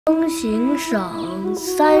征行赏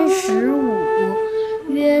35，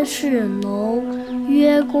曰士农，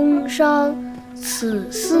曰工商，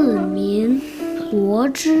此四民，国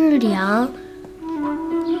之良。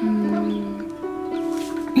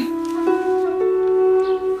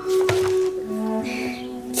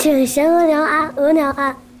请贤额娘安，额娘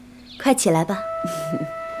安。快起来吧。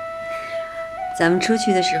咱们出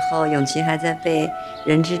去的时候，永琪还在背“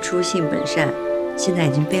人之初，性本善”，现在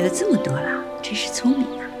已经背了这么多了，真是聪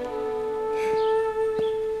明啊！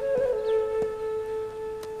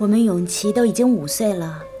我们永琪都已经5岁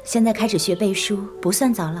了，现在开始学背书，不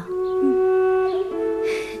算早了。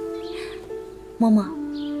默默，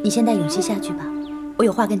你先带永琪下去吧，我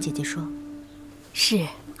有话跟姐姐说。是，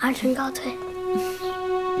儿臣告退。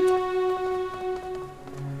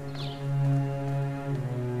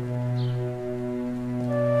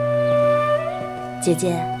姐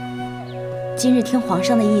姐，今日听皇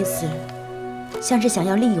上的意思，像是想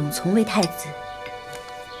要立永从为太子。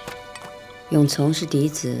永从是嫡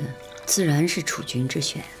子，自然是储君之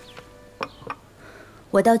选。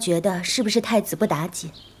我倒觉得是不是太子不打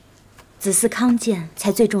紧，子嗣康健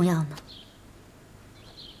才最重要呢。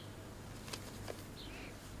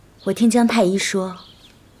我听姜太医说，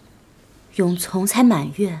永从才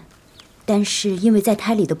满月，但是因为在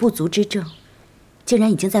胎里的不足之症，竟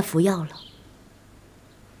然已经在服药了。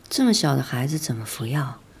这么小的孩子怎么服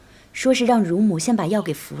药？说是让乳母先把药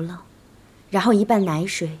给服了，然后一半奶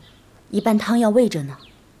水，一半汤药喂着呢。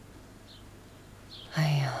哎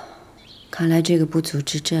呀，看来这个不足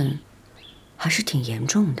之症还是挺严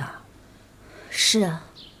重的。是啊，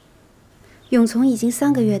永从已经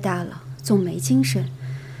3个月大了，总没精神，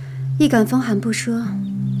一感风寒不说，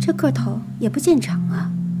这个头也不见长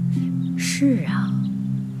啊。是啊，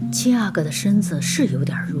七阿哥的身子是有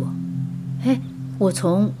点弱。哎，我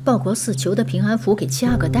从报国寺求的平安符给七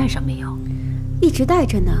阿哥带上没有？一直带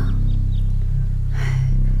着呢。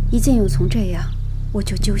一见永从这样，我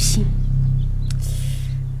就揪心。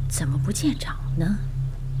怎么不见长呢？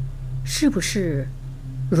是不是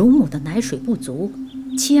乳母的奶水不足，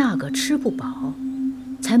七阿哥吃不饱，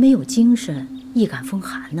才没有精神，易感风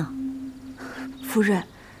寒呢？夫人，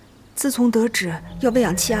自从得知要喂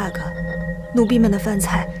养七阿哥，奴婢们的饭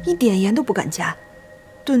菜一点盐都不敢加，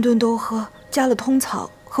顿顿都喝加了通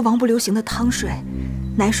草和王不留行的汤水，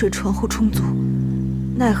奶水醇厚充足。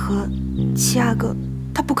奈何七阿哥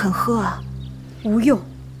他不肯喝啊。无用。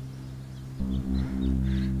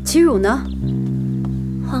齐乳呢？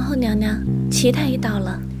皇后娘娘，齐太医到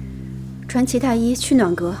了。传齐太医去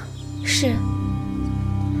暖阁。是。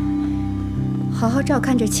好好照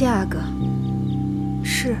看着七阿哥。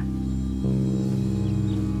是。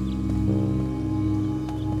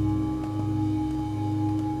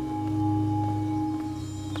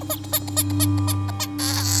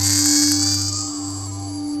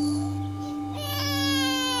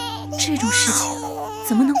这种事情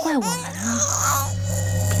怎么能怪我们呢？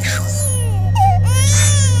别说了。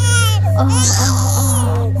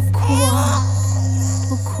不哭啊，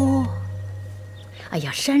不哭。哎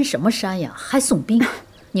呀，扇什么扇呀，还送兵！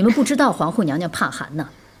你们不知道皇后娘娘怕寒呢，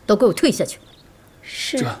都给我退下去。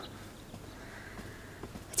是。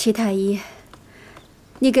齐太医，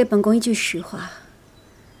你给本宫一句实话，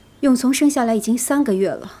永从生下来已经3个月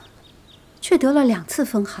了，却得了2次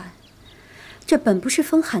风寒。这本不是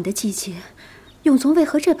风寒的季节，永从为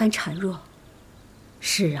何这般孱弱？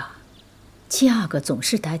是啊，七阿哥总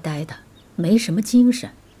是呆呆的，没什么精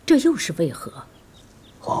神，这又是为何？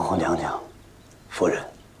皇后娘娘，夫人，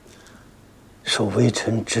受微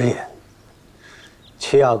臣之言，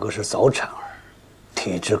七阿哥是早产儿，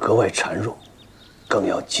体质格外孱弱，更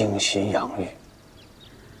要精心养育。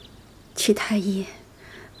齐太医，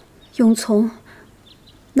永从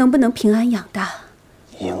能不能平安养大？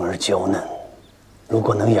婴儿娇嫩，如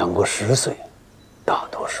果能养过10岁，大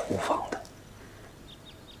多是无妨的。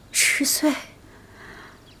10岁？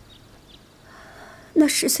那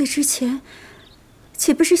10岁之前，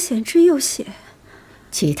岂不是险之又险？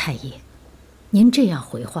齐太医，您这样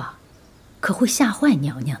回话，可会吓坏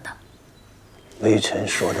娘娘的。微臣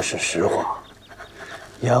说的是实话，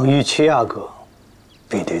养育七阿哥，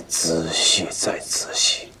必得仔细再仔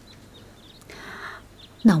细。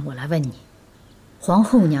那我来问你，皇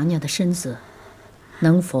后娘娘的身子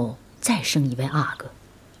能否再生一位阿哥？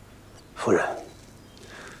夫人，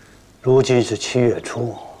如今是7月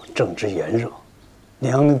初，正值炎热，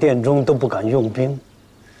娘娘殿中都不敢用兵，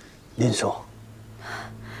您说？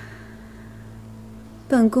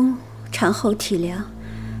本宫产后体凉，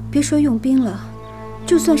别说用兵了，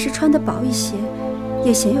就算是穿得薄一些，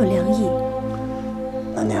也鲜有凉意。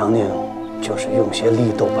那娘娘就是用些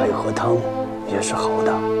绿豆百合汤，也是好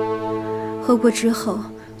的。喝过之后，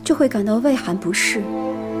就会感到畏寒不适，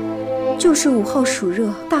就是午后暑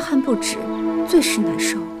热，大汗不止，最是难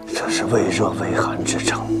受。这是畏热畏寒之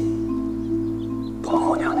症。皇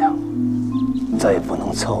后娘娘，再不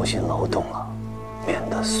能操心劳动了，免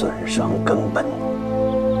得损伤根本。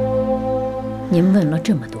您问了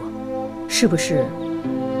这么多，是不是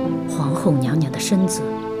皇后娘娘的身子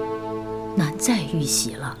难再遇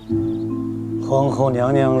喜了？皇后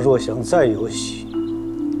娘娘若想再有喜，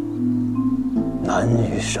难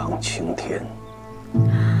于上青天。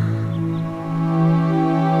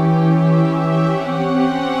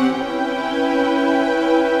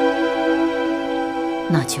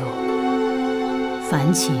那就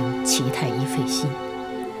烦请齐太医费心，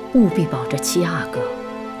务必保着齐阿哥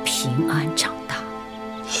平安长大。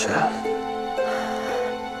是。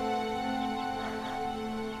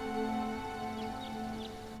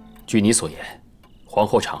据你所言，皇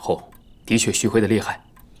后产后的确虚亏得厉害。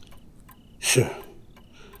是，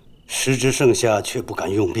时值盛夏却不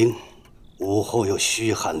敢用兵，午后又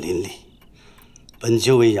虚汗淋漓。本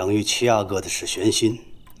就为养育齐阿哥的是悬心，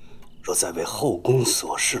若再为后宫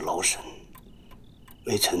琐事劳神，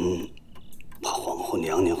微臣怕皇后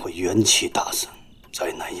娘娘会元气大损，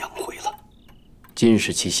再难养回了。今日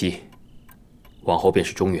是七夕，往后便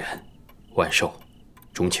是中元、万寿、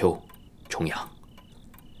中秋、重阳，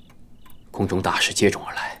宫中大事接踵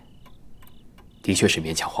而来，的确是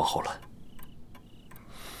勉强皇后了。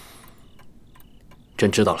朕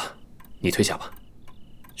知道了，你退下吧。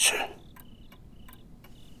是。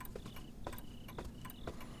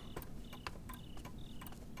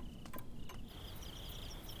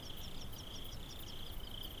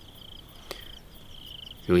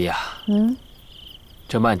如意啊，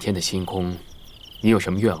这漫天的星空，你有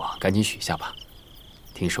什么愿望，赶紧许下吧。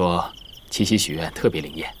听说七夕许愿特别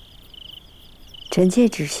灵验。臣妾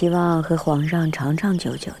只希望和皇上长长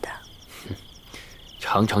久久的。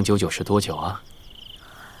长长久久是多久啊？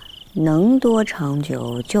能多长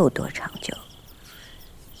久就多长久。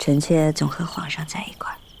臣妾总和皇上在一块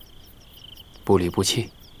儿。不离不弃，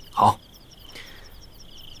好。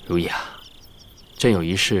如意啊，朕有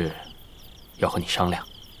一事要和你商量。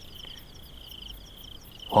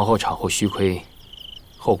皇后产后虚亏，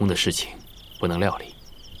后宫的事情不能料理。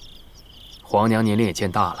皇娘年龄也渐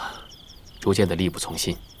大了，逐渐的力不从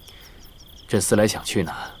心。朕思来想去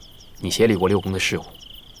呢，你协理过六宫的事务，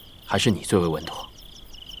还是你最为稳妥。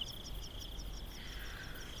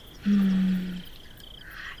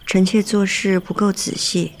臣妾做事不够仔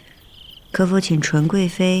细，可否请纯贵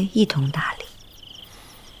妃一同打理？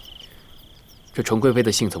这纯贵妃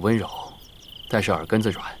的性子温柔，但是耳根子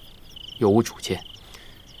软，又无主见。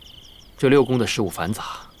这六宫的事务繁杂，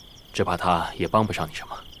只怕她也帮不上你什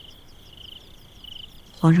么。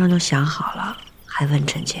皇上都想好了，还问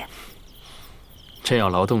臣妾？朕要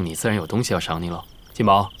劳动你，自然有东西要赏你喽。金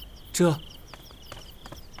宝，这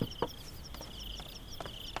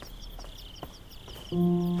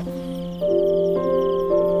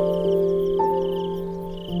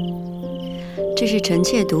这是臣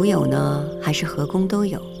妾独有呢，还是河宫都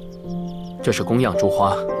有？这是宫样珠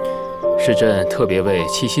花，是朕特别为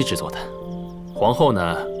七夕制作的。皇后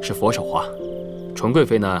呢是佛手花，纯贵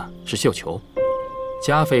妃呢是绣球，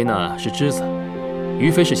嘉妃呢是栀子，余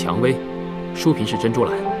妃是蔷薇，淑嫔是珍珠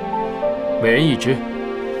兰，每人一支。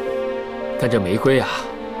但这玫瑰啊，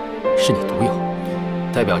是你独有，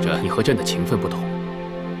代表着你和朕的情分不同，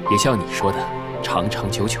也像你说的长长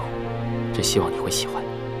久久。朕希望你会喜欢。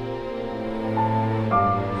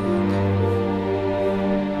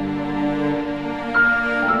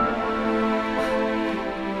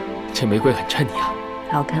这玫瑰很衬你啊，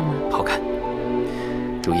好看吗？好看。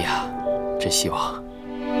如意啊，朕希望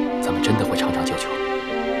咱们真的会长长久久。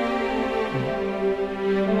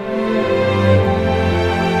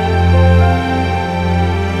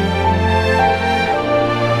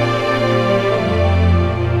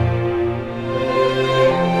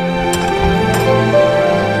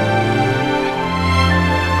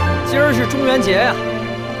今儿是中元节呀，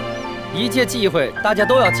一切忌讳大家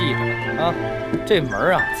都要记着啊。这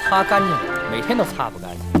门啊，擦干净点，每天都擦不干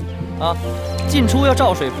净啊。进出要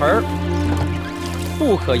照水盆，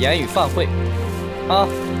不可言语犯讳啊。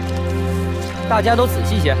大家都仔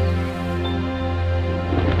细些。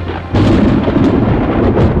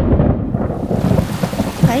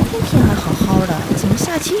白天天还好好的，怎么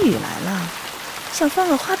下起雨来了？想放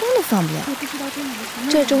个花灯都放不了。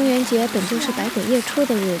这中元节本就是百鬼夜出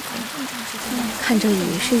的日子，看这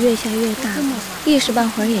雨是越下越大，一时半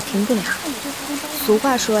会儿也停不了。俗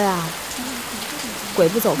话说呀，鬼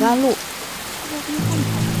不走干路。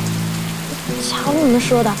瞧你们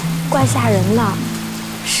说的，怪吓人的。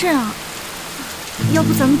是啊，要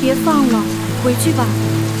不咱们别放了，回去吧，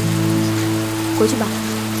回去吧，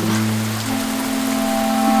走吧。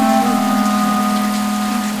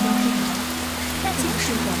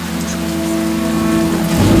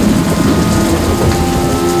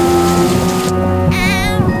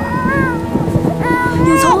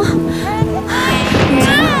有虫，有虫！哎，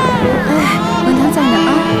我娘在呢啊，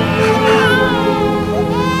害怕。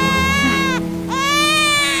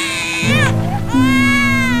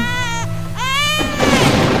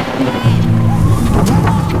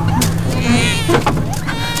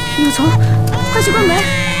 有虫，快去关门！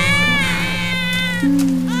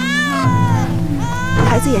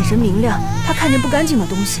孩子眼神明亮，他看见不干净的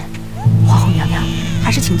东西。皇后娘娘，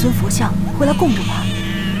还是请尊佛像回来供着吧。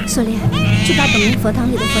锁链，去把本宫佛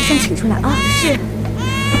堂里的佛像请出来啊！是。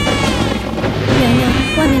娘娘，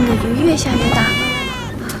外面的雨越下越大了。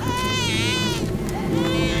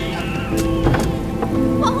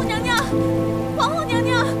皇后娘娘，皇后娘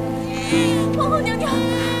娘，皇后娘娘，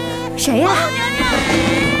谁呀？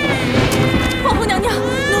 皇后娘娘，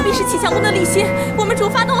奴婢是启强宫的李欣，我们主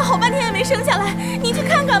发动了好半天也没生下来，您去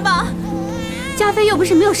看看吧。嘉妃又不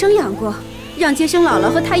是没有生养过，让接生姥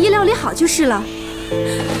姥和太医料理好就是了。好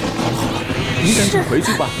了，您赶紧回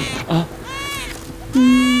去吧。啊。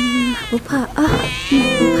不怕啊，不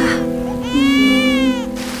怕。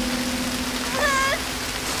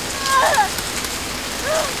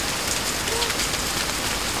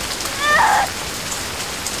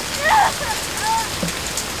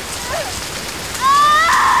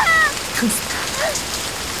疼死他！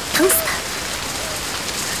疼死他！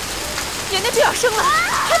娘娘就要生了，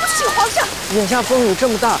还不去请皇上？眼下风雨这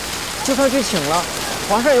么大，就算去请了，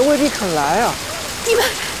皇上也未必肯来啊！你们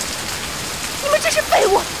真是废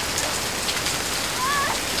物！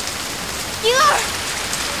莹儿，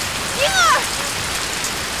莹儿，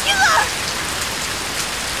莹儿！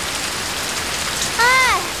哎，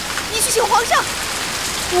你去请皇上！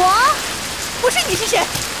我不是你是谁？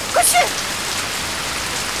快去！ 啊！